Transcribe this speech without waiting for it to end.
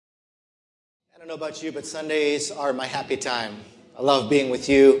I don't know about you, but Sundays are my happy time. I love being with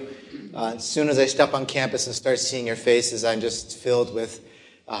you. As soon as I step on campus and start seeing your faces, I'm just filled with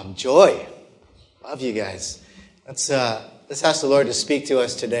joy. Love you guys. Let's ask the Lord to speak to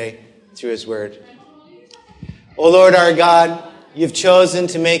us today through His Word. O Lord our God, You've chosen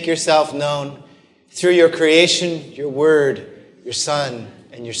to make Yourself known through Your creation, Your Word, Your Son,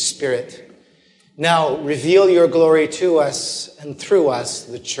 and Your Spirit. Now reveal Your glory to us and through us,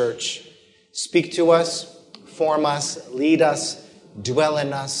 the church. Speak to us, form us, lead us, dwell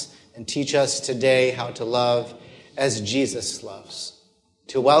in us, and teach us today how to love as Jesus loves.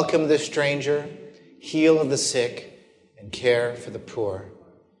 To welcome the stranger, heal the sick, and care for the poor.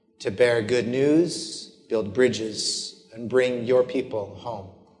 To bear good news, build bridges, and bring Your people home.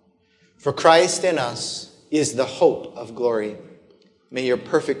 For Christ in us is the hope of glory. May Your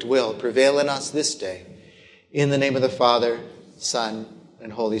perfect will prevail in us this day. In the name of the Father, Son,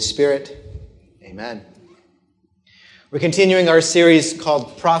 and Holy Spirit. Amen. We're continuing our series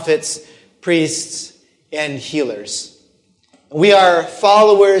called Prophets, Priests, and Healers. We are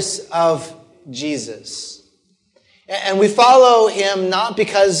followers of Jesus. And we follow Him not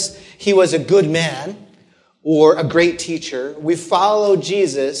because He was a good man or a great teacher. We follow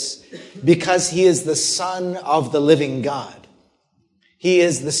Jesus because He is the Son of the living God. He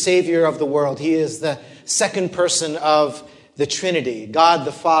is the Savior of the world. He is the second person of the Trinity, God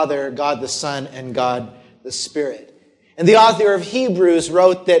the Father, God the Son, and God the Spirit. And the author of Hebrews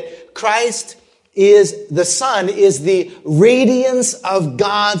wrote that Christ is the Son, is the radiance of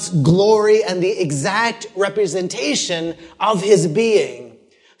God's glory and the exact representation of His being,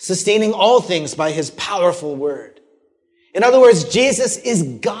 sustaining all things by His powerful word. In other words, Jesus is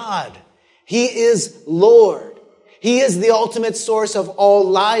God. He is Lord. He is the ultimate source of all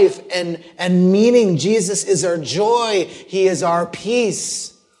life and meaning. Jesus is our joy. He is our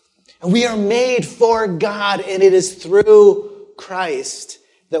peace. And we are made for God, and it is through Christ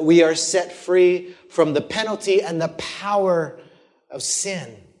that we are set free from the penalty and the power of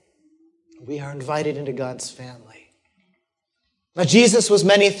sin. We are invited into God's family. Now, Jesus was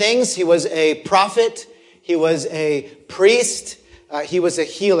many things. He was a prophet. He was a priest. He was a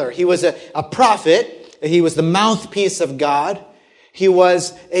healer. He was a prophet. He was the mouthpiece of God. He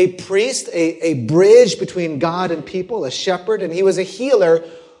was a priest, a bridge between God and people, a shepherd, and He was a healer,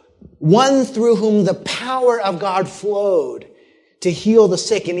 one through whom the power of God flowed to heal the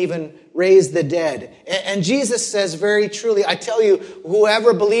sick and even raise the dead. And Jesus says very truly, I tell you,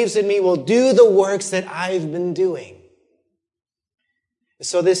 whoever believes in me will do the works that I've been doing.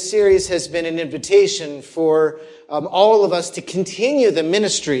 So this series has been an invitation for all of us to continue the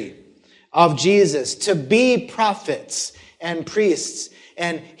ministry of Jesus, to be prophets and priests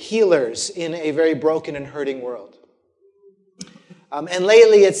and healers in a very broken and hurting world. And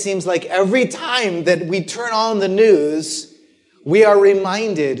lately it seems like every time that we turn on the news, we are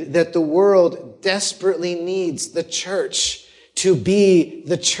reminded that the world desperately needs the church to be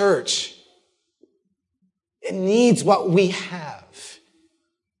the church. It needs what we have.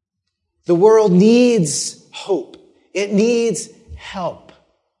 The world needs hope. It needs help.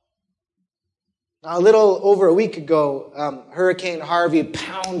 Now, a little over a week ago, Hurricane Harvey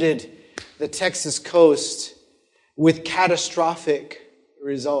pounded the Texas coast with catastrophic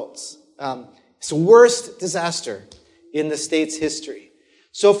results. It's the worst disaster in the state's history.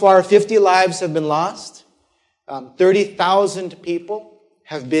 So far, 50 lives have been lost. 30,000 people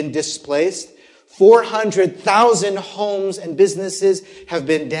have been displaced. 400,000 homes and businesses have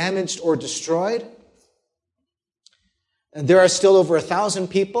been damaged or destroyed. And there are still over 1,000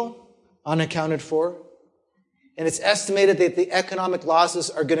 people unaccounted for. And it's estimated that the economic losses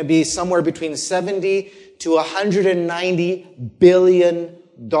are going to be somewhere between $70 to $190 billion.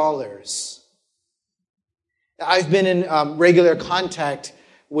 I've been in regular contact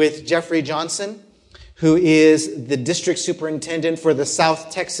with Jeffrey Johnson, who is the district superintendent for the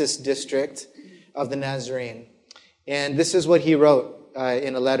South Texas district of the Nazarene. And this is what he wrote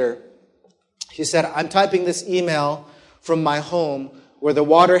in a letter. He said, I'm typing this email from my home where the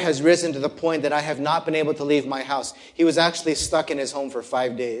water has risen to the point that I have not been able to leave my house. He was actually stuck in his home for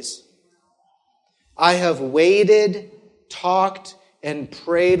 5 days. I have waited, talked, and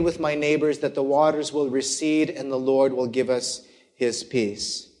prayed with my neighbors that the waters will recede and the Lord will give us His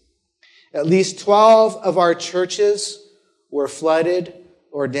peace. At least 12 of our churches were flooded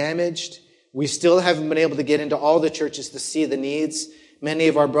or damaged. We still haven't been able to get into all the churches to see the needs. Many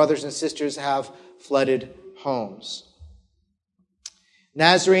of our brothers and sisters have flooded homes.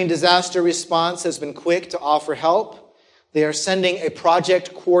 Nazarene Disaster Response has been quick to offer help. They are sending a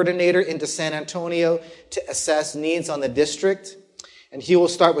project coordinator into San Antonio to assess needs on the district. And he will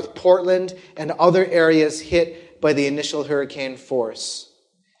start with Portland and other areas hit by the initial hurricane force.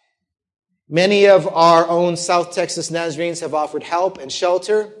 Many of our own South Texas Nazarenes have offered help and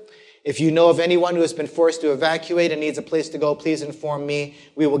shelter. If you know of anyone who has been forced to evacuate and needs a place to go, please inform me.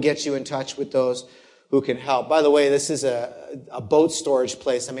 We will get you in touch with those who can help. By the way, this is a boat storage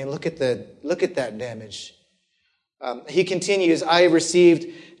place. I mean, look at that damage. He continues, I have received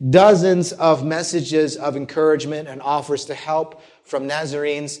dozens of messages of encouragement and offers to help from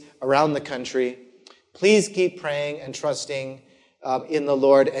Nazarenes around the country. Please keep praying and trusting in the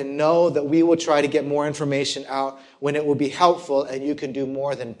Lord, and know that we will try to get more information out when it will be helpful, and you can do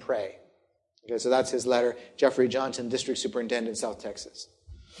more than pray. Okay, so that's his letter. Jeffrey Johnson, District Superintendent, South Texas.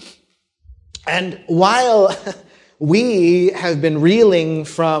 And while we have been reeling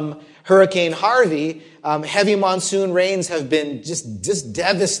from Hurricane Harvey, heavy monsoon rains have been just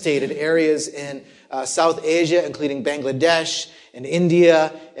devastated areas in South Asia, including Bangladesh and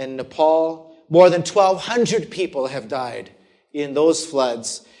India and Nepal. More than 1,200 people have died in those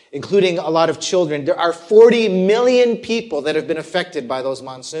floods, including a lot of children. There are 40 million people that have been affected by those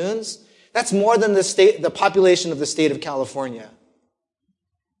monsoons. That's more than the population of the state of California.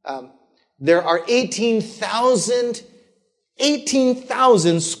 There are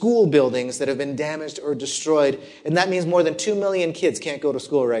 18,000 school buildings that have been damaged or destroyed, and that means more than 2 million kids can't go to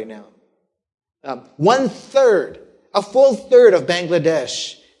school right now. A full third of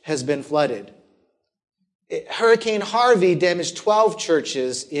Bangladesh has been flooded. Hurricane Harvey damaged 12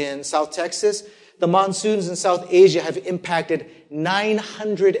 churches in South Texas. The monsoons in South Asia have impacted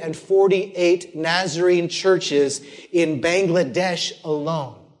 948 Nazarene churches in Bangladesh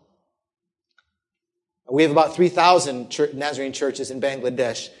alone. We have about 3,000 Nazarene churches in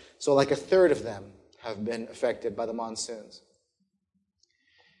Bangladesh, so like a third of them have been affected by the monsoons.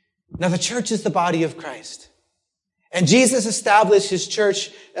 Now, the church is the body of Christ. And Jesus established his church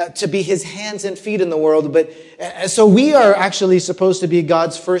to be his hands and feet in the world. But so we are actually supposed to be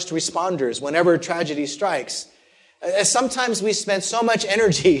God's first responders whenever tragedy strikes. Sometimes we spend so much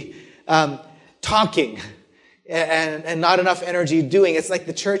energy talking and not enough energy doing. It's like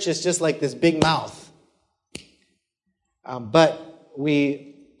the church is just like this big mouth. But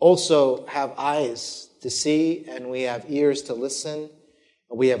we also have eyes to see, and we have ears to listen.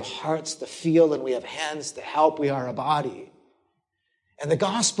 We have hearts to feel, and we have hands to help. We are a body. And the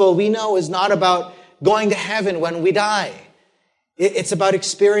gospel, we know, is not about going to heaven when we die. It's about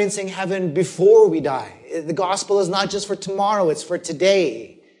experiencing heaven before we die. The gospel is not just for tomorrow, it's for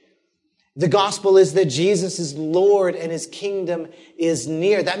today. The gospel is that Jesus is Lord and his kingdom is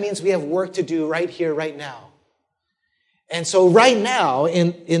near. That means we have work to do right here, right now. And so right now,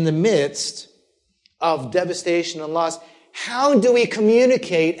 in the midst of devastation and loss, how do we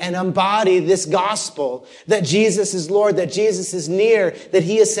communicate and embody this gospel that Jesus is Lord, that Jesus is near, that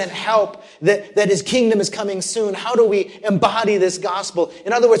he has sent help, that his kingdom is coming soon? How do we embody this gospel?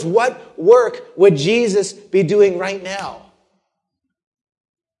 In other words, what work would Jesus be doing right now?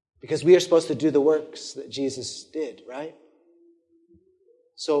 Because we are supposed to do the works that Jesus did, right?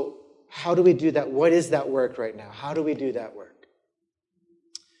 So how do we do that? What is that work right now? How do we do that work?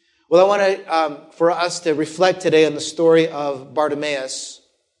 Well, I want for us to reflect today on the story of Bartimaeus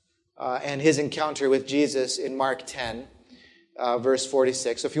and his encounter with Jesus in Mark 10, verse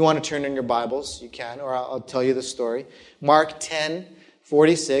 46. So if you want to turn in your Bibles, you can, or I'll tell you the story. Mark 10,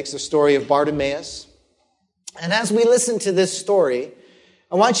 46, the story of Bartimaeus. And as we listen to this story,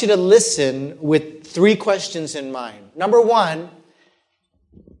 I want you to listen with 3 questions in mind. Number 1,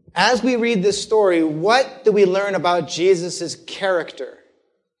 as we read this story, what do we learn about Jesus' character?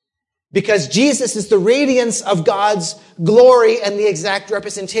 Because Jesus is the radiance of God's glory and the exact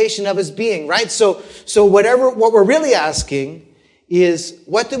representation of his being, right? So what we're really asking is,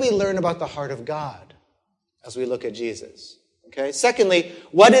 what do we learn about the heart of God as we look at Jesus? Okay. Secondly,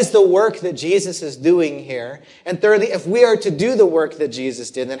 what is the work that Jesus is doing here? And thirdly, if we are to do the work that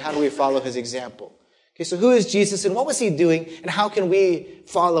Jesus did, then how do we follow his example? Okay, so who is Jesus and what was he doing, and how can we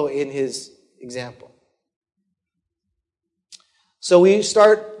follow in his example? So we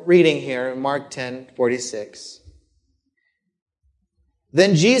start reading here in Mark 10:46.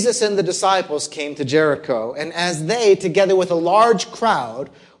 Then Jesus and the disciples came to Jericho, and as they, together with a large crowd,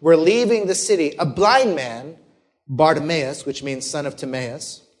 were leaving the city, a blind man, Bartimaeus, which means son of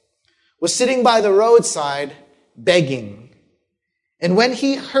Timaeus, was sitting by the roadside begging. And when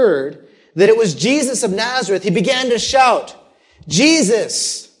he heard that it was Jesus of Nazareth, he began to shout,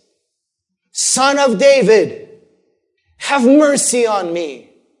 "Jesus, Son of David, have mercy on me."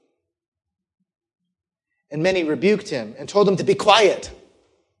 And many rebuked him and told him to be quiet.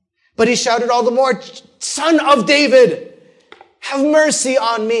 But he shouted all the more, "Son of David, have mercy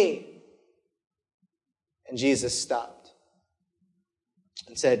on me. And Jesus stopped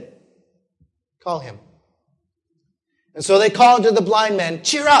and said, call him. And so they called to the blind man,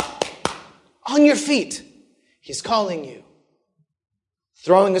 cheer up, on your feet. He's calling you.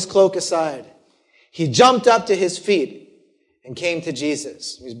 Throwing his cloak aside, he jumped up to his feet and came to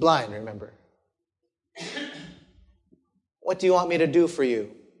Jesus. He was blind, remember. What do you want me to do for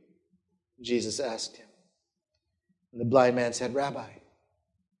you? Jesus asked him. And the blind man said, Rabbi,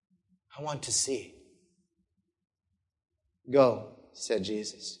 I want to see. Go, said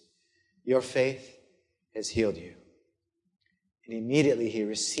Jesus. Your faith has healed you. And immediately he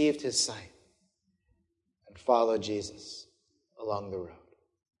received his sight and followed Jesus along the road.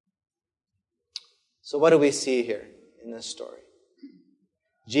 So what do we see here in this story?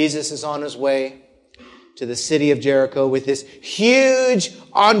 Jesus is on his way to the city of Jericho with this huge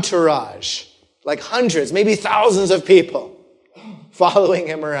entourage, like hundreds, maybe thousands of people following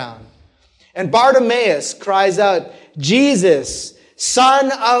him around. And Bartimaeus cries out, Jesus,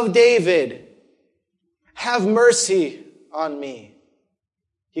 Son of David, have mercy on me.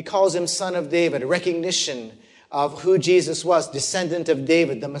 He calls him Son of David, a recognition of who Jesus was, descendant of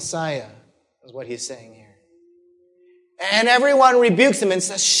David, the Messiah, is what he's saying here. And everyone rebukes him and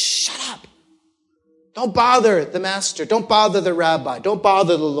says, shut up. Don't bother the master. Don't bother the rabbi. Don't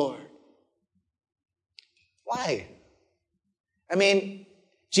bother the Lord. Why? I mean,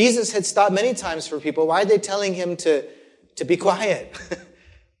 Jesus had stopped many times for people. Why are they telling him to be quiet?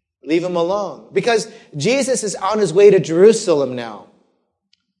 Leave him alone. Because Jesus is on his way to Jerusalem now,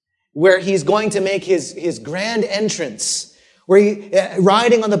 where he's going to make his grand entrance, where he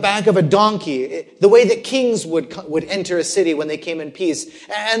riding on the back of a donkey, the way that kings would enter a city when they came in peace.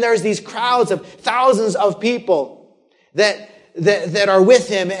 And there's these crowds of thousands of people that are with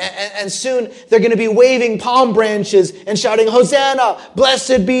him, and soon they're going to be waving palm branches and shouting, Hosanna, blessed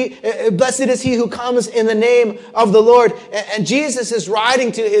is he who comes in the name of the Lord. And Jesus is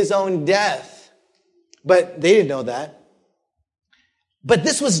riding to his own death. But they didn't know that. But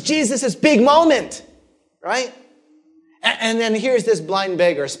this was Jesus' big moment, right? And then here's this blind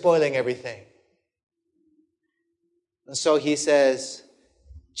beggar spoiling everything. And so he says,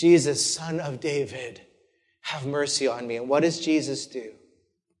 Jesus, Son of David, have mercy on me. And what does Jesus do?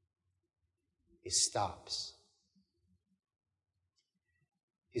 He stops.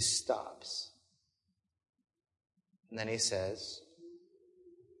 He stops. And then he says,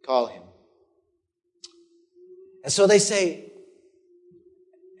 call him. And so they say,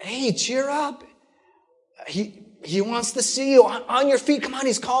 hey, cheer up. He wants to see you on your feet. Come on,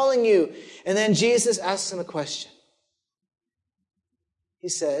 he's calling you. And then Jesus asks him a question. He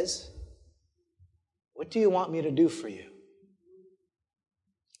says, what do you want me to do for you?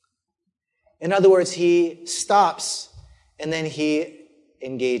 In other words, he stops and then he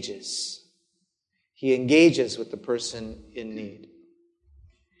engages. He engages with the person in need.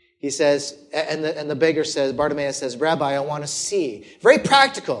 He says, and the beggar says, Bartimaeus says, Rabbi, I want to see. Very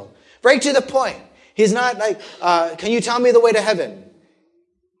practical, very to the point. He's not like, can you tell me the way to heaven?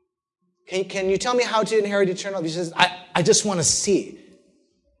 Can you tell me how to inherit eternal life? He says, I just want to see.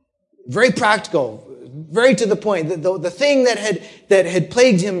 Very practical, very to the point. The thing that had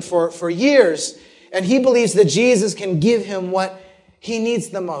plagued him for years, and he believes that Jesus can give him what he needs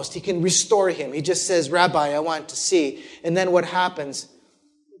the most. He can restore him. He just says, Rabbi, I want to see. And then what happens?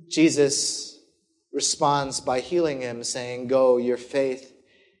 Jesus responds by healing him, saying, go, your faith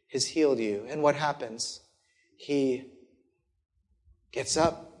has healed you. And what happens? He gets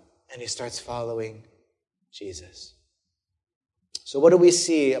up and he starts following Jesus. So what do we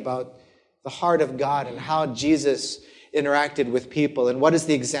see about the heart of God and how Jesus interacted with people? And what is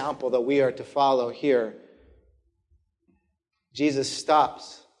the example that we are to follow here? Jesus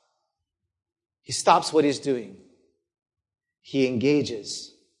stops. He stops what he's doing. He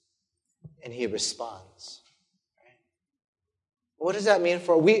engages and he responds. What does that mean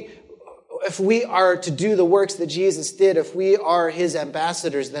if we are to do the works that Jesus did, if we are his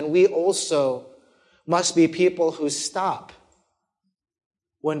ambassadors, then we also must be people who stop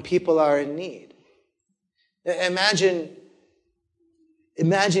when people are in need. Imagine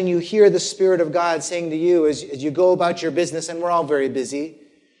you hear the Spirit of God saying to you as you go about your business, and we're all very busy,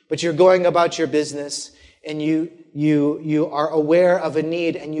 but you're going about your business and you are aware of a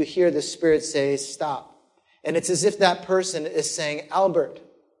need and you hear the Spirit say, stop. And it's as if that person is saying, Albert,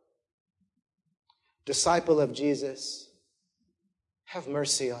 disciple of Jesus, have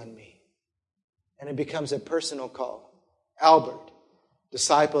mercy on me. And it becomes a personal call. Albert,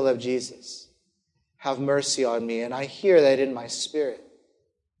 disciple of Jesus, have mercy on me. And I hear that in my spirit.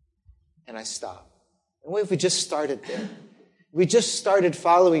 And I stop. And what if we just started there? We just started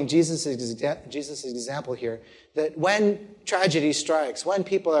following Jesus' example here, that when tragedy strikes, when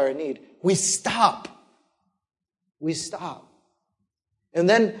people are in need, we stop. We stop. And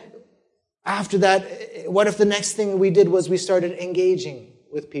then after that, what if the next thing we did was we started engaging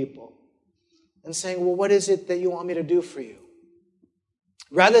with people and saying, well, what is it that you want me to do for you?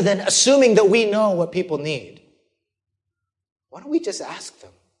 Rather than assuming that we know what people need, why don't we just ask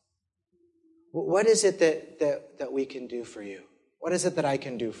them? What is it that we can do for you? What is it that I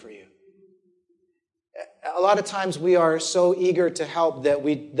can do for you? A lot of times we are so eager to help that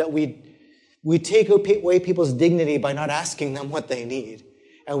we take away people's dignity by not asking them what they need.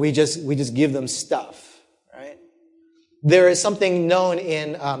 And we just give them stuff, right? There is something known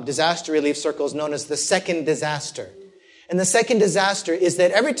in disaster relief circles known as the second disaster. And the second disaster is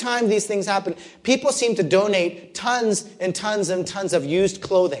that every time these things happen, people seem to donate tons and tons and tons of used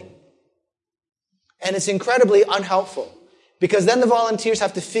clothing. And it's incredibly unhelpful because then the volunteers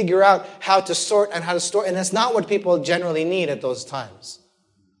have to figure out how to sort and how to store. And that's not what people generally need at those times,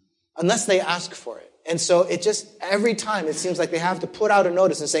 unless they ask for it. And so it just, every time it seems like they have to put out a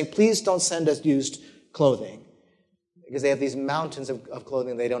notice and saying, please don't send us used clothing. Because they have these mountains of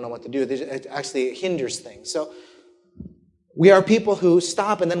clothing they don't know what to do. It actually hinders things. So we are people who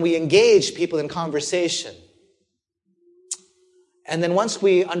stop and then we engage people in conversation. And then once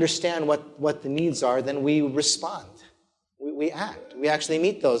we understand what the needs are, then we respond. We act. We actually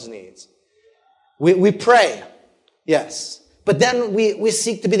meet those needs. We pray, yes. But then we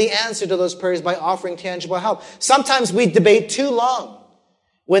seek to be the answer to those prayers by offering tangible help. Sometimes we debate too long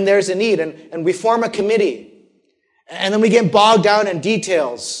when there's a need, and we form a committee. And then we get bogged down in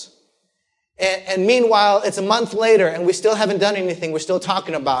details. And meanwhile, it's a month later, and we still haven't done anything. We're still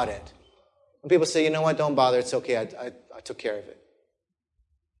talking about it. And people say, you know what, don't bother. It's okay. I took care of it.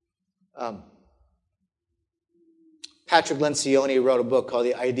 Patrick Lencioni wrote a book called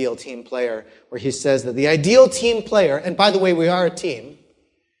The Ideal Team Player, where he says that the ideal team player, and by the way, we are a team,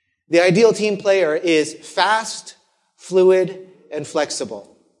 the ideal team player is fast, fluid, and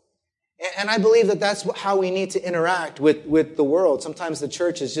flexible. And I believe that that's how we need to interact with the world. Sometimes the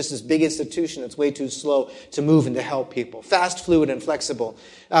church is just this big institution that's way too slow to move and to help people. Fast, fluid, and flexible.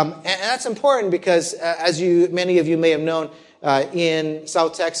 And that's important because, as many of you may have known, in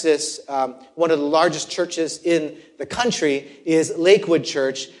South Texas, one of the largest churches in the country is Lakewood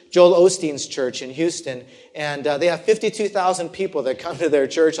Church, Joel Osteen's church in Houston. And they have 52,000 people that come to their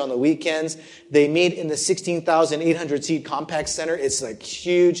church on the weekends. They meet in the 16,800-seat Compaq Center. It's like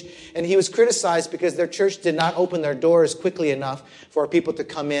huge. And he was criticized because their church did not open their doors quickly enough for people to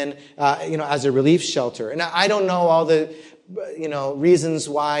come in, as a relief shelter. And I don't know all the reasons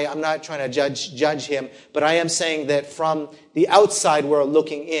why. I'm not trying to judge him, but I am saying that from the outside world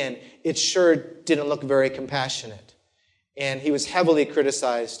looking in, it sure didn't look very compassionate. And he was heavily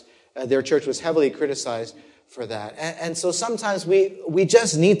criticized. Their church was heavily criticized for that. And so sometimes we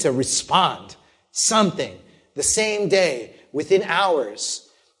just need to respond something the same day, within hours.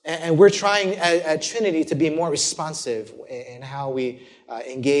 And we're trying at Trinity to be more responsive in how we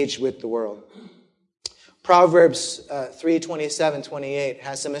engage with the world. Proverbs 3:27-28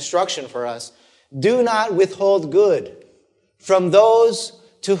 has some instruction for us. Do not withhold good from those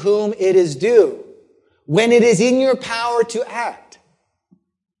to whom it is due, when it is in your power to act.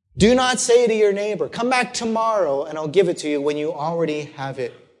 Do not say to your neighbor, come back tomorrow and I'll give it to you, when you already have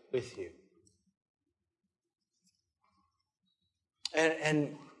it with you.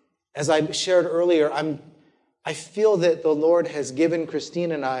 And as I shared earlier, I feel that the Lord has given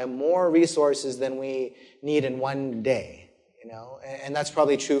Christine and I more resources than we need in one day, and that's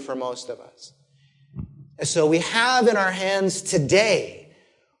probably true for most of us. And so we have in our hands today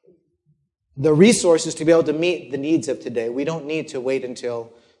the resources to be able to meet the needs of today. We don't need to wait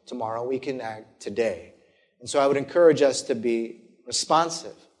until tomorrow. We can act today. And so I would encourage us to be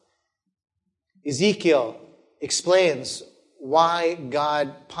responsive. Ezekiel explains why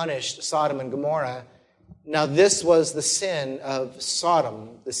God punished Sodom and Gomorrah. Now, this was the sin of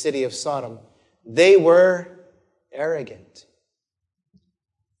Sodom, the city of Sodom. They were arrogant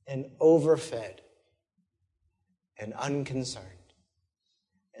and overfed and unconcerned.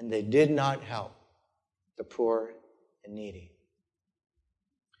 And they did not help the poor and needy.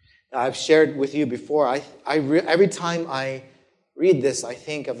 Now, I've shared with you before, every time I read this, I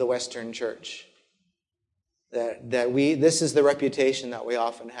think of the Western Church. This is the reputation that we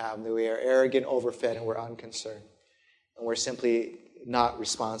often have, that we are arrogant, overfed, and we're unconcerned. And we're simply not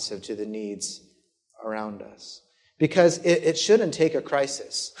responsive to the needs around us. Because it shouldn't take a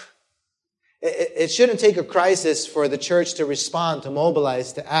crisis. It shouldn't take a crisis for the church to respond, to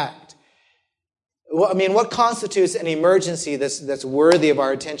mobilize, to act. What constitutes an emergency that's worthy of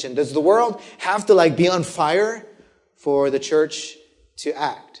our attention? Does the world have to be on fire for the church to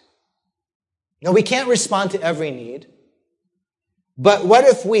act? No, we can't respond to every need. But what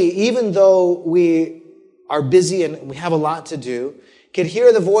if we, even though we are busy and we have a lot to do, could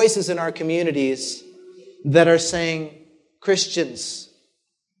hear the voices in our communities that are saying, Christians,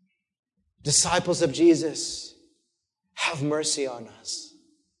 disciples of Jesus, have mercy on us.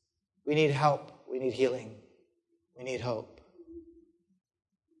 We need help. We need healing. We need hope.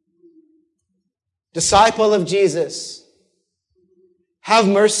 Disciple of Jesus, have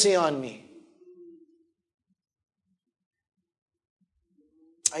mercy on me.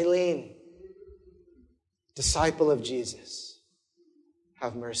 Eileen, disciple of Jesus,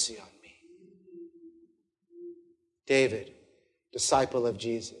 have mercy on me. David, disciple of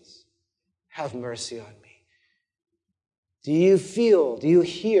Jesus, have mercy on me. Do you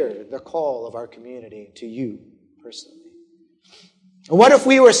hear the call of our community to you personally? And what if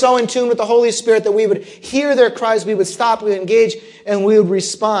we were so in tune with the Holy Spirit that we would hear their cries, we would stop, we would engage, and we would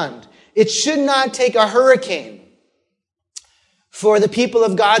respond? It should not take a hurricane for the people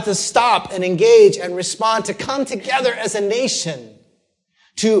of God to stop and engage and respond, to come together as a nation,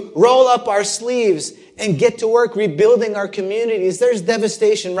 to roll up our sleeves and get to work rebuilding our communities. There's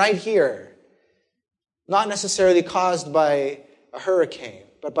devastation right here. Not necessarily caused by a hurricane,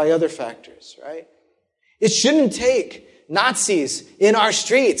 but by other factors, right? It shouldn't take Nazis in our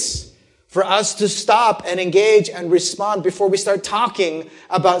streets for us to stop and engage and respond before we start talking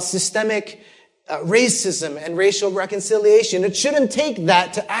about systemic racism and racial reconciliation. It shouldn't take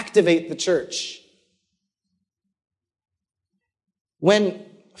that to activate the church. When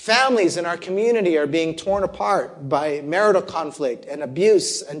families in our community are being torn apart by marital conflict and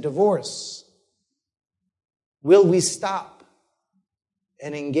abuse and divorce, will we stop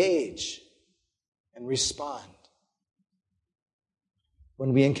and engage and respond?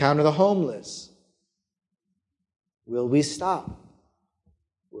 When we encounter the homeless, will we stop?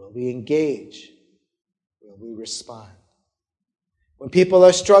 Will we engage? Will we respond? When people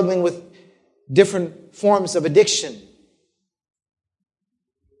are struggling with different forms of addiction,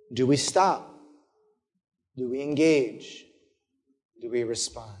 do we stop? Do we engage? Do we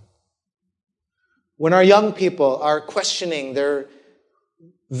respond? When our young people are questioning their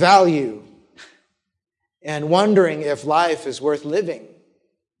value and wondering if life is worth living,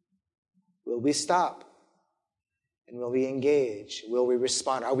 will we stop? And will we engage? Will we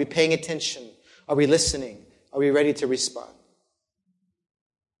respond? Are we paying attention? Are we listening? Are we ready to respond?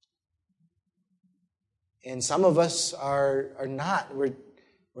 And some of us are not. We're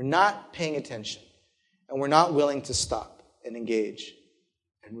not paying attention. And we're not willing to stop and engage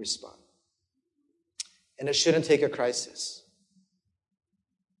and respond. And it shouldn't take a crisis.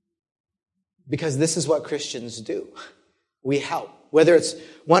 Because this is what Christians do. We help. Whether it's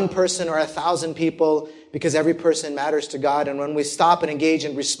one person or 1,000 people, because every person matters to God. And when we stop and engage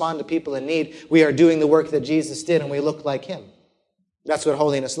and respond to people in need, we are doing the work that Jesus did and we look like Him. That's what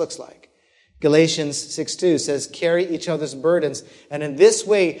holiness looks like. Galatians 6:2 says, carry each other's burdens, and in this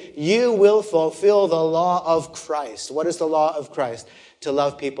way you will fulfill the law of Christ. What is the law of Christ? To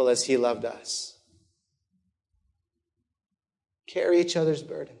love people as He loved us. Carry each other's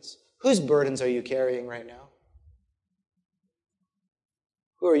burdens. Whose burdens are you carrying right now?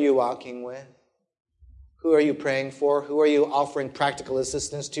 Who are you walking with? Who are you praying for? Who are you offering practical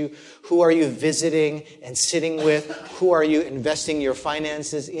assistance to? Who are you visiting and sitting with? Who are you investing your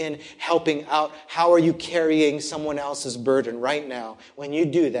finances in, helping out? How are you carrying someone else's burden right now? When you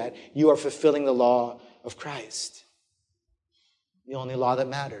do that, you are fulfilling the law of Christ. The only law that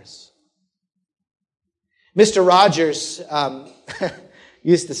matters. Mr. Rogers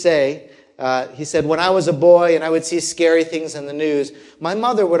used to say, he said, when I was a boy and I would see scary things in the news, my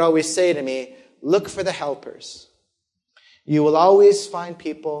mother would always say to me, look for the helpers. You will always find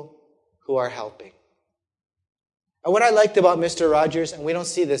people who are helping. And what I liked about Mr. Rogers, and we don't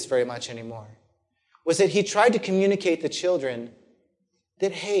see this very much anymore, was that he tried to communicate to children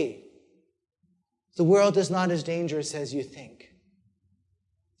that, hey, the world is not as dangerous as you think.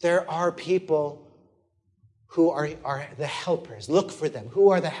 There are people who are the helpers. Look for them. Who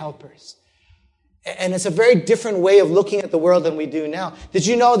are the helpers? And it's a very different way of looking at the world than we do now. Did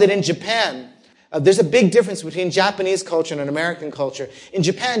you know that in Japan, there's a big difference between Japanese culture and American culture. In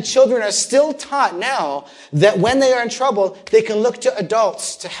Japan, children are still taught now that when they are in trouble, they can look to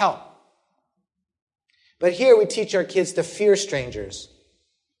adults to help. But here we teach our kids to fear strangers.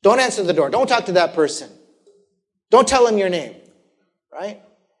 Don't answer the door. Don't talk to that person. Don't tell them your name. Right?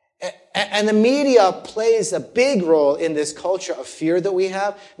 And the media plays a big role in this culture of fear that we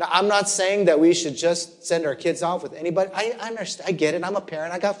have. Now, I'm not saying that we should just send our kids off with anybody. I understand. I get it. I'm a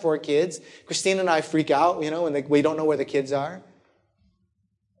parent. I got 4 kids. Christine and I freak out, when we don't know where the kids are.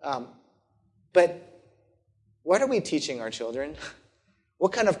 But what are we teaching our children?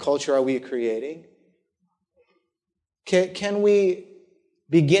 What kind of culture are we creating? Can we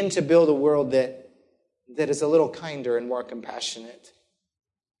begin to build a world that is a little kinder and more compassionate?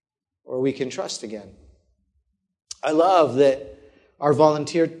 Or we can trust again. I love that our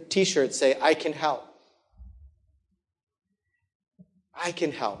volunteer t-shirts say, I can help. I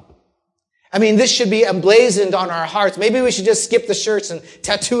can help. I mean, this should be emblazoned on our hearts. Maybe we should just skip the shirts and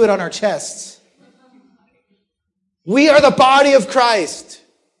tattoo it on our chests. We are the body of Christ.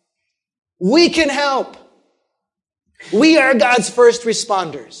 We can help. We are God's first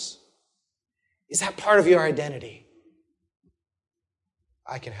responders. Is that part of your identity?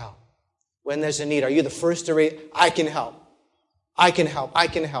 I can help. When there's a need, are you the first to raise? I can help. I can help. I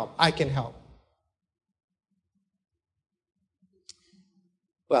can help. I can help.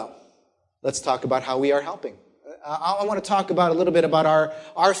 Well, let's talk about how we are helping. I want to talk about a little bit about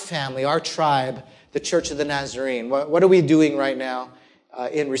our family, our tribe, the Church of the Nazarene. What are we doing right now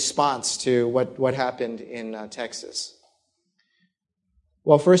in response to what happened in Texas?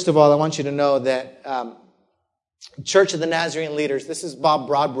 Well, first of all, I want you to know that Church of the Nazarene leaders, this is Bob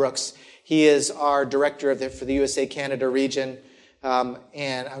Broadbrooks. He is our director for the USA-Canada region, and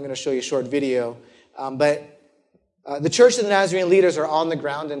I'm going to show you a short video. But the Church of the Nazarene leaders are on the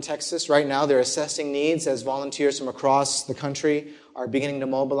ground in Texas right now. They're assessing needs as volunteers from across the country are beginning to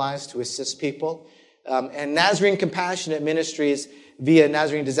mobilize to assist people. And Nazarene Compassionate Ministries, via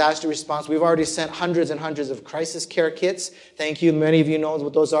Nazarene Disaster Response, we've already sent hundreds and hundreds of crisis care kits. Thank you. Many of you know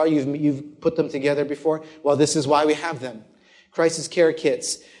what those are. You've put them together before. Well, this is why we have them. Crisis care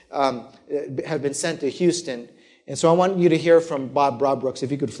kits have been sent to Houston. And so I want you to hear from Bob Broadbrooks,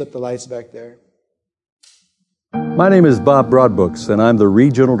 if you could flip the lights back there. My name is Bob Broadbrooks, and I'm the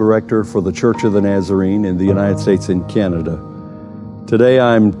Regional Director for the Church of the Nazarene in the United States and Canada. Today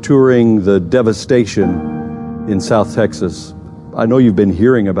I'm touring the devastation in South Texas. I know you've been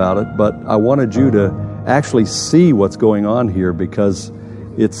hearing about it, but I wanted you to actually see what's going on here because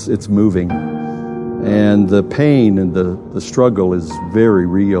it's moving. And the pain and the struggle is very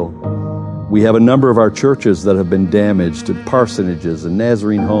real. We have a number of our churches that have been damaged, at parsonages and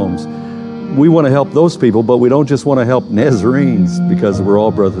Nazarene homes. We want to help those people, but we don't just want to help Nazarenes because we're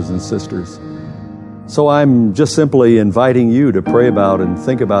all brothers and sisters. So I'm just simply inviting you to pray about and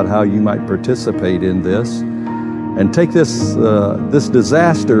think about how you might participate in this and take this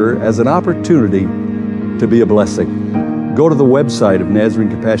disaster as an opportunity to be a blessing. Go to the website of Nazarene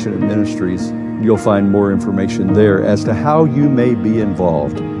Compassionate Ministries. You'll find more information there as to how you may be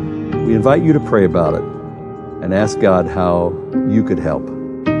involved. We invite you to pray about it and ask God how you could help.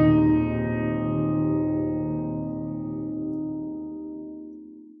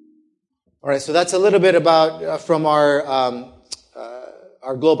 All right, so that's a little bit about from our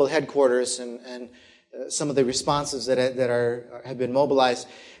global headquarters and some of the responses that have been mobilized.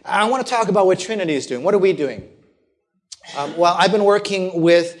 I want to talk about what Trinity is doing. What are we doing? Well, I've been working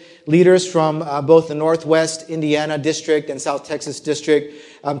with leaders from both the Northwest Indiana District and South Texas District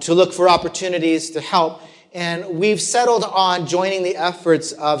to look for opportunities to help. And we've settled on joining the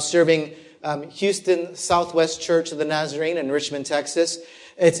efforts of serving Houston Southwest Church of the Nazarene in Richmond, Texas.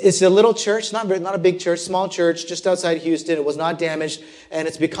 It's a little church, not a big church, small church just outside Houston. It was not damaged, and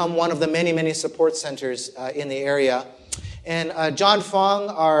it's become one of the many, many support centers in the area. And John Fong,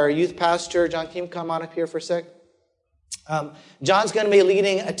 our youth pastor, John, can you come on up here for a sec? John's going to be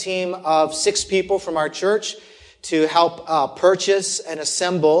leading a team of 6 people from our church to help purchase and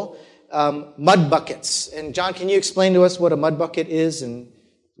assemble mud buckets. And John, can you explain to us what a mud bucket is? And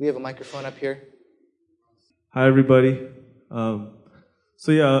we have a microphone up here. Hi, everybody.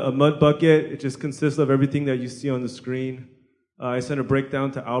 A mud bucket, it just consists of everything that you see on the screen. I sent a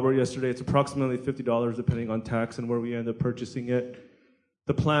breakdown to Albert yesterday. It's approximately $50 depending on tax and where we end up purchasing it.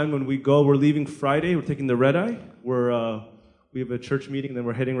 The plan when we go, we're leaving Friday. We're taking the red eye. We have a church meeting, and then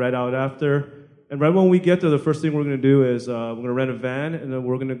we're heading right out after. And right when we get there, the first thing we're going to do is we're going to rent a van, and then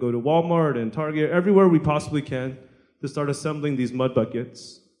we're going to go to Walmart and Target, everywhere we possibly can, to start assembling these mud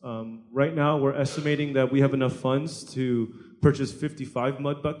buckets. Right now, we're estimating that we have enough funds to purchase 55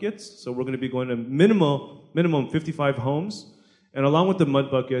 mud buckets. So we're going to be going to minimum 55 homes. And along with the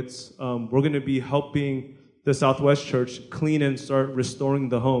mud buckets, we're going to be helping the Southwest Church clean and start restoring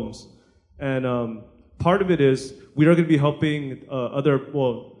the homes. And part of it is we are going to be helping other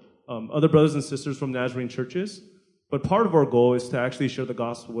brothers and sisters from Nazarene churches. But part of our goal is to actually share the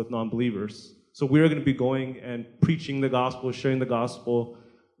gospel with non-believers. So we're going to be going and preaching the gospel, sharing the gospel,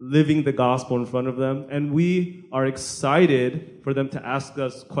 living the gospel in front of them. And we are excited for them to ask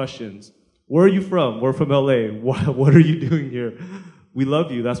us questions. Where are you from? We're from LA. What are you doing here? We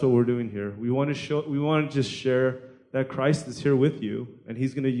love you. That's what we're doing here. We want to just share that Christ is here with you, and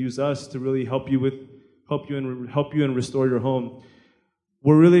He's going to use us to really help you and restore your home.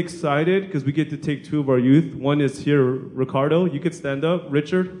 We're really excited because we get to take two of our youth. One is here, Ricardo. You could stand up.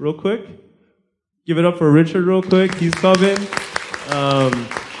 Richard, real quick. Give it up for Richard real quick. He's coming.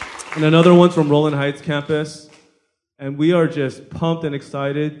 And another one's from Roland Heights campus. And we are just pumped and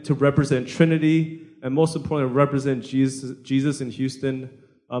excited to represent Trinity, and most importantly, represent Jesus in Houston.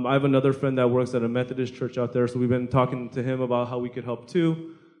 I have another friend that works at a Methodist church out there, so we've been talking to him about how we could help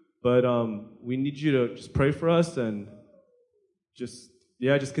too. But we need you to just pray for us and just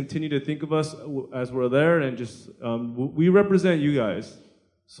continue to think of us as we're there, and just we represent you guys.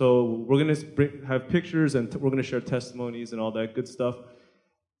 So we're gonna have pictures, and we're gonna share testimonies and all that good stuff.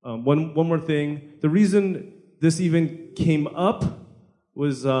 One more thing: the reason this even came up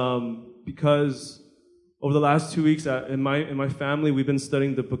was because over the last 2 weeks in my family, we've been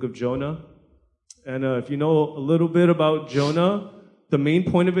studying the book of Jonah. And if you know a little bit about Jonah, the main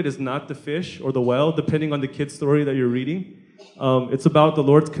point of it is not the fish or the whale, depending on the kid's story that you're reading. It's about the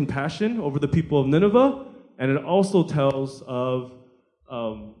Lord's compassion over the people of Nineveh, and it also tells of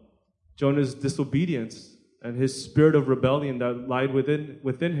Jonah's disobedience and his spirit of rebellion that lied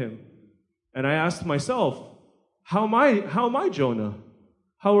within him. And I asked myself, how am I Jonah?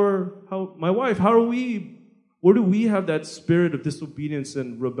 How my wife? How are we? Where do we have that spirit of disobedience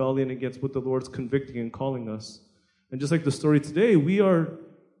and rebellion against what the Lord's convicting and calling us? And just like the story today, we're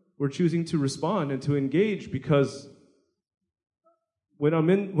choosing to respond and to engage, because when I'm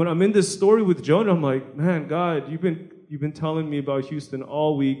in this story with Jonah, I'm like, man, God, you've been telling me about Houston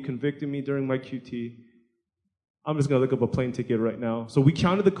all week, convicting me during my QT. I'm just gonna look up a plane ticket right now. So we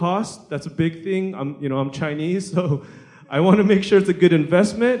counted the cost. That's a big thing. I'm Chinese, so I want to make sure it's a good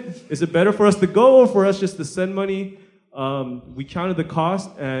investment. Is it better for us to go or for us just to send money? We counted the cost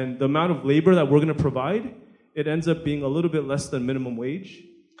and the amount of labor that we're going to provide. It ends up being a little bit less than minimum wage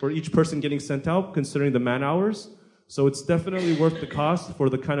for each person getting sent out, considering the man hours. So it's definitely worth the cost for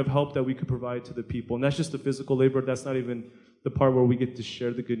the kind of help that we could provide to the people. And that's just the physical labor. That's not even the part where we get to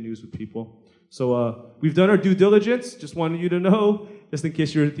share the good news with people. So we've done our due diligence. Just wanted you to know, just in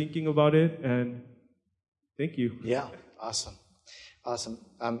case you're thinking about it. And thank you. Yeah. Awesome.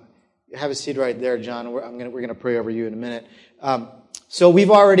 Have a seat right there, John. We're going to pray over you in a minute. So we've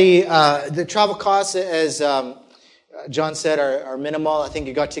already the travel costs, as John said, are minimal. I think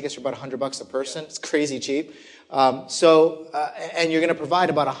you got tickets for about $100 a person. It's crazy cheap. And you're going to provide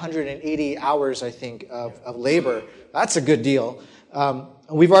about 180 hours, I think, of labor. That's a good deal.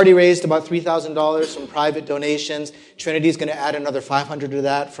 We've already raised about $3,000 from private donations. Trinity's going to add another $500 to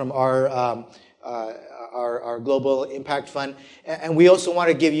that from our Global Impact Fund. And we also want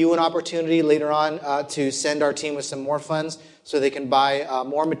to give you an opportunity later on to send our team with some more funds so they can buy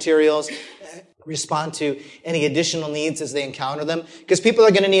more materials, respond to any additional needs as they encounter them. Because people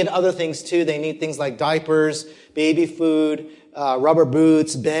are going to need other things too. They need things like diapers, baby food, rubber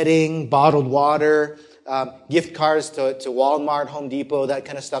boots, bedding, bottled water, gift cards to Walmart, Home Depot, that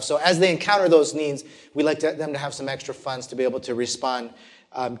kind of stuff. So as they encounter those needs, we like them to have some extra funds to be able to respond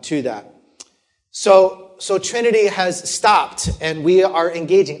to that. So Trinity has stopped, and we are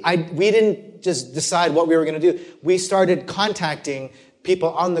engaging. We didn't just decide what we were going to do. We started contacting people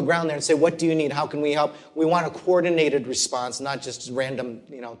on the ground there and say, what do you need? How can we help? We want a coordinated response, not just random,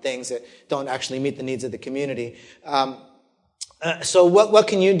 things that don't actually meet the needs of the community. So what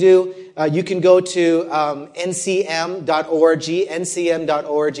can you do? You can go to ncm.org,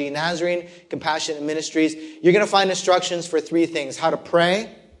 Nazarene Compassionate Ministries. You're going to find instructions for 3 things: how to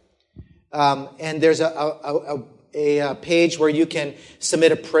pray. And there's a page where you can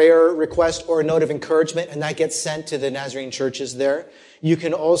submit a prayer request or a note of encouragement, and that gets sent to the Nazarene churches there. You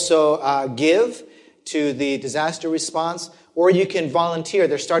can also give to the disaster response, or you can volunteer.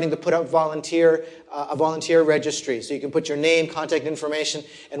 They're starting to put up a volunteer registry. So you can put your name, contact information,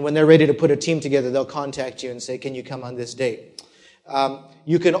 and when they're ready to put a team together, they'll contact you and say, can you come on this date?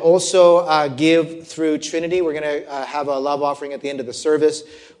 You can also give through Trinity. We're going to have a love offering at the end of the service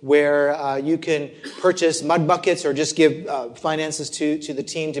where you can purchase mud buckets or just give finances to the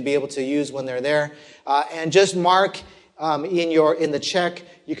team to be able to use when they're there. And just mark in the check,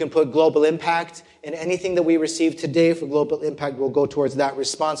 you can put Global Impact, and anything that we receive today for Global Impact will go towards that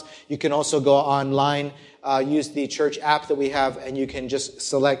response. You can also go online, use the church app that we have, and you can just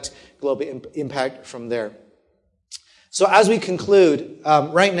select Global Impact from there. So as we conclude,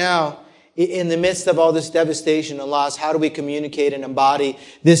 right now, in the midst of all this devastation and loss, how do we communicate and embody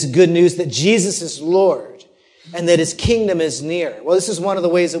this good news that Jesus is Lord and that his kingdom is near? Well, this is one of the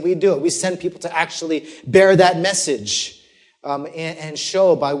ways that we do it. We send people to actually bear that message and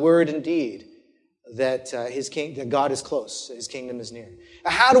show by word and deed that that God is close, his kingdom is near.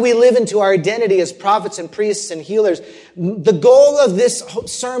 How do we live into our identity as prophets and priests and healers? The goal of this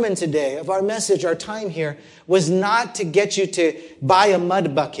sermon today, of our message, our time here, was not to get you to buy a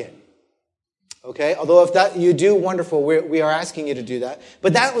mud bucket. Okay? Although if that you do, wonderful. We are asking you to do that.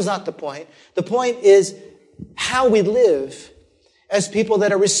 But that was not the point. The point is how we live as people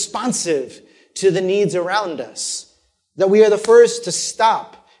that are responsive to the needs around us. That we are the first to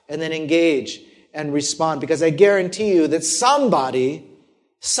stop and then engage and respond. Because I guarantee you that somebody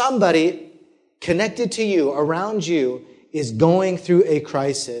connected to you, around you, is going through a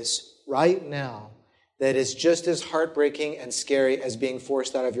crisis right now that is just as heartbreaking and scary as being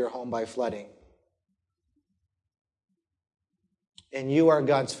forced out of your home by flooding. And you are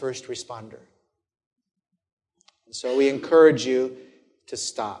God's first responder. And so we encourage you to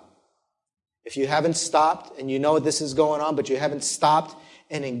stop. If you haven't stopped and you know this is going on, but you haven't stopped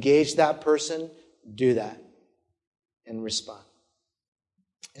and engaged that person, do that and respond.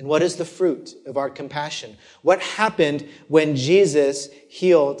 And what is the fruit of our compassion? What happened when Jesus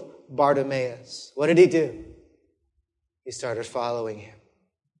healed Bartimaeus? What did he do? He started following him.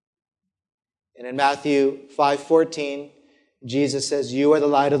 And in Matthew 5:14, Jesus says, "You are the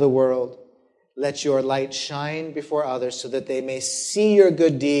light of the world. Let your light shine before others so that they may see your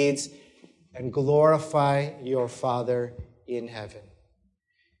good deeds and glorify your Father in heaven."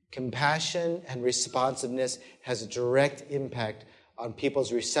 Compassion and responsiveness has a direct impact on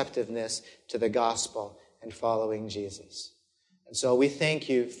people's receptiveness to the gospel and following Jesus. And so we thank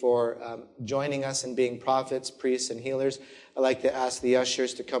you for joining us in being prophets, priests, and healers. I'd like to ask the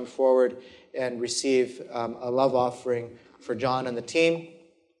ushers to come forward and receive a love offering for John and the team.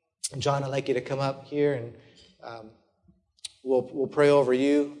 John, I'd like you to come up here, and we'll pray over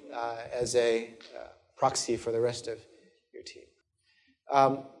you as a proxy for the rest of your team.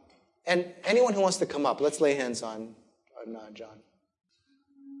 And anyone who wants to come up, let's lay hands on John.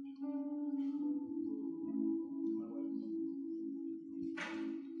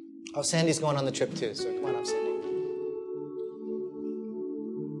 Oh, Sandy's going on the trip too, so come on up, Sandy.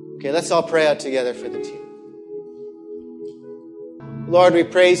 Okay, let's all pray out together for the team. Lord, we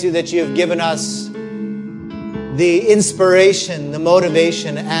praise you that you have given us the inspiration, the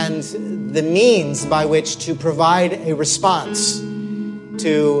motivation, and the means by which to provide a response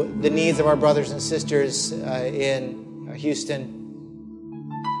to the needs of our brothers and sisters in Houston.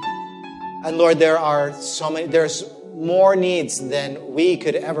 And Lord, there's more needs than we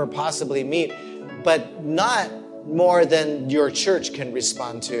could ever possibly meet, but not more than your church can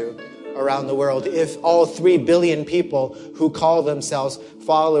respond to around the world. If all 3 billion people who call themselves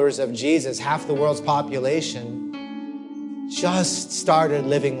followers of Jesus, half the world's population, just started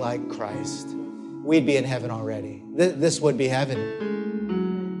living like Christ, we'd be in heaven already. This would be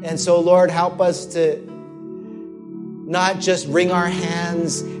heaven. And so, Lord, help us to not just wring our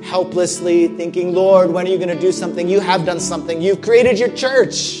hands helplessly, thinking, Lord, when are you going to do something? You have done something. You've created your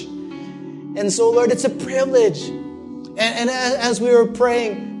church. And so, Lord, it's a privilege. And as we were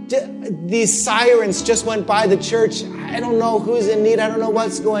praying, these sirens just went by the church. I don't know who's in need. I don't know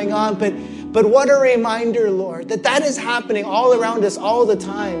what's going on. But what a reminder, Lord, that is happening all around us all the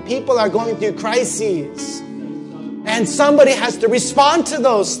time. People are going through crises. And somebody has to respond to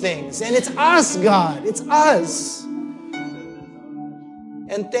those things. And it's us, God. It's us.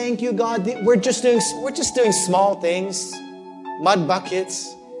 And thank you, God. We're just doing small things. Mud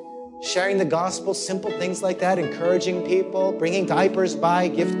buckets. Sharing the gospel, simple things like that, encouraging people, bringing diapers by,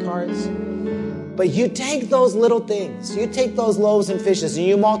 gift cards. But you take those little things, you take those loaves and fishes, and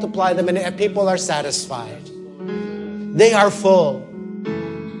you multiply them, and people are satisfied. They are full.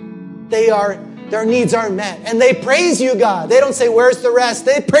 Their needs are met. And they praise you, God. They don't say, where's the rest?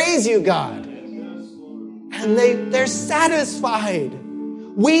 They praise you, God. And they're satisfied.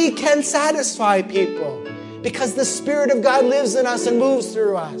 We can satisfy people because the Spirit of God lives in us and moves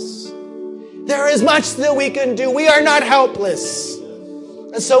through us. There is much that we can do. We are not helpless.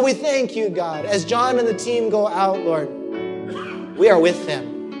 And so we thank you, God. As John and the team go out, Lord, we are with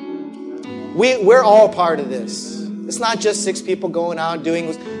them. We're all part of this. It's not just 6 people going out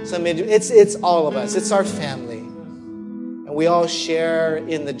doing some... It's all of us. It's our family. And we all share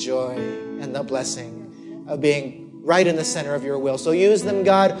in the joy and the blessing of being right in the center of your will. So use them,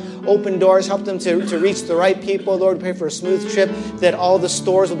 God. Open doors. Help them to reach the right people. Lord, pray for a smooth trip, that all the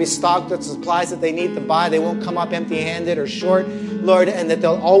stores will be stocked with supplies that they need to buy. They won't come up empty-handed or short, Lord, and that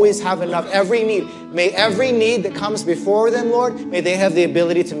they'll always have enough. Every need. May every need that comes before them, Lord, may they have the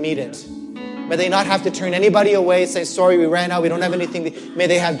ability to meet it. May they not have to turn anybody away, say, sorry, we ran out, we don't have anything. May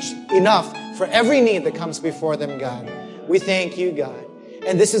they have enough for every need that comes before them, God. We thank you, God.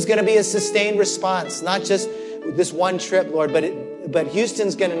 And this is going to be a sustained response, not just this one trip, Lord, but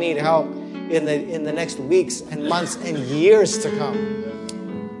Houston's going to need help in the next weeks and months and years to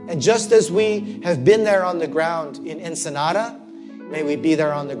come. And just as we have been there on the ground in Ensenada, may we be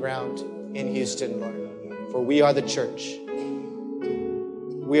there on the ground in Houston, Lord. For we are the church.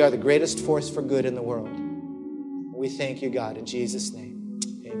 We are the greatest force for good in the world. We thank you, God, in Jesus' name.